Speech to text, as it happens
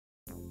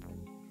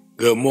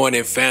Good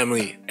morning,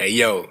 family. Hey,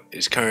 yo,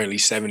 it's currently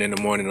 7 in the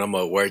morning. I'm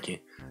up working,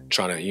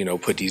 trying to,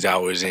 put these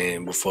hours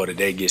in before the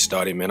day gets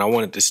started, man. I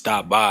wanted to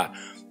stop by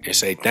and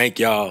say thank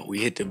y'all. We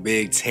hit the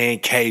big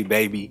 10K,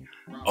 baby.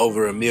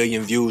 Over 1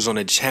 million views on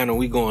the channel.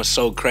 We going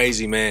so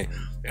crazy, man.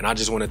 And I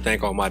just want to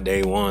thank all my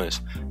day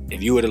ones.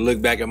 If you were to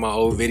look back at my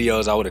old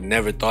videos, I would have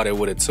never thought it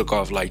would have took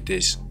off like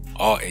this.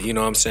 You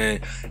know what I'm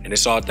saying? And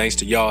it's all thanks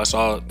to y'all. It's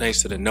all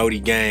thanks to the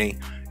Noti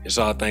gang. It's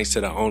all thanks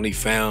to the Only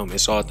Fam.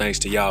 It's all thanks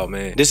to y'all,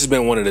 man. This has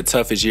been one of the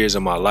toughest years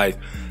of my life.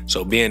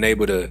 So being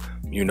able to,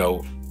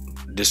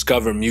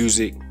 discover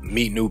music,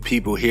 meet new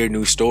people, hear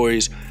new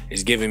stories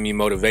is giving me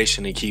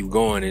motivation to keep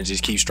going and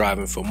just keep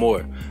striving for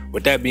more.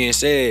 With that being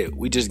said,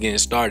 we just getting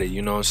started,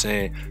 you know what I'm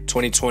saying?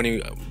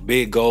 2020,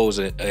 big goals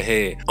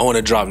ahead. I want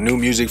to drop new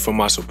music for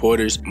my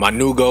supporters. My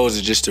new goals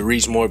is just to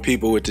reach more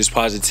people with this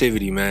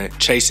positivity, man.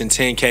 Chasing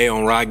 10K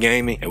on Rock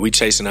Gaming, and we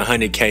chasing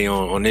 100K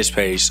on this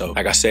page. So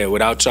like I said,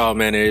 without y'all,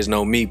 man, there is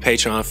no me.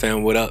 Patreon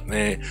fam, what up,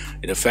 man?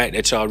 And the fact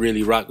that y'all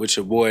really rock with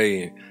your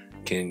boy and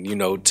can,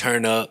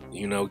 turn up,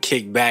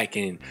 kick back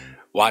and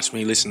watch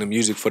me listen to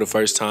music for the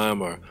first time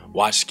or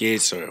watch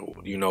skits or,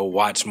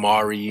 watch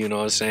Mari, you know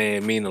what I'm saying?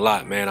 It mean a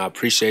lot, man. I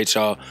appreciate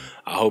y'all.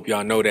 I hope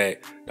y'all know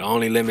that the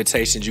only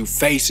limitations you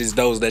face is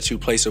those that you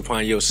place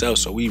upon yourself.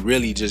 So we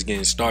really just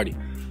getting started.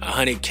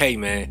 100K,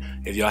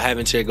 man. If y'all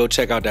haven't yet, go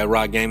check out that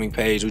Rock Gaming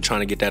page. We're trying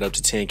to get that up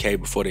to 10K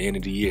before the end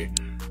of the year.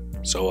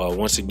 So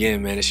once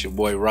again, man, it's your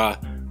boy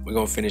Rock. We're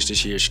going to finish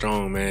this year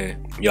strong,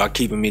 man. Y'all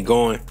keeping me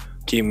going.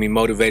 Keeping me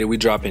motivated. We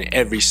dropping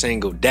every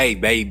single day,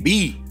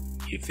 baby.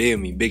 You feel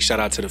me? Big shout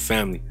out to the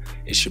family.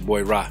 It's your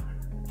boy Rock.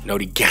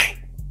 Noti gang.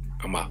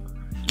 I'm out.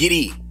 Get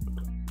it.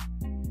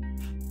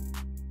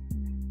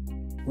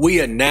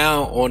 We are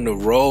now on the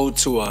road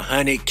to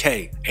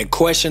 100K. And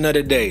question of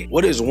the day,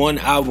 what is one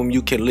album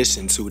you can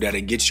listen to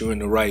that'll get you in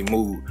the right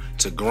mood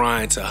to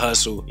grind, to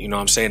hustle, you know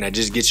what I'm saying, that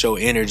just gets your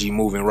energy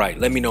moving right?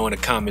 Let me know in the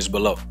comments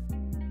below.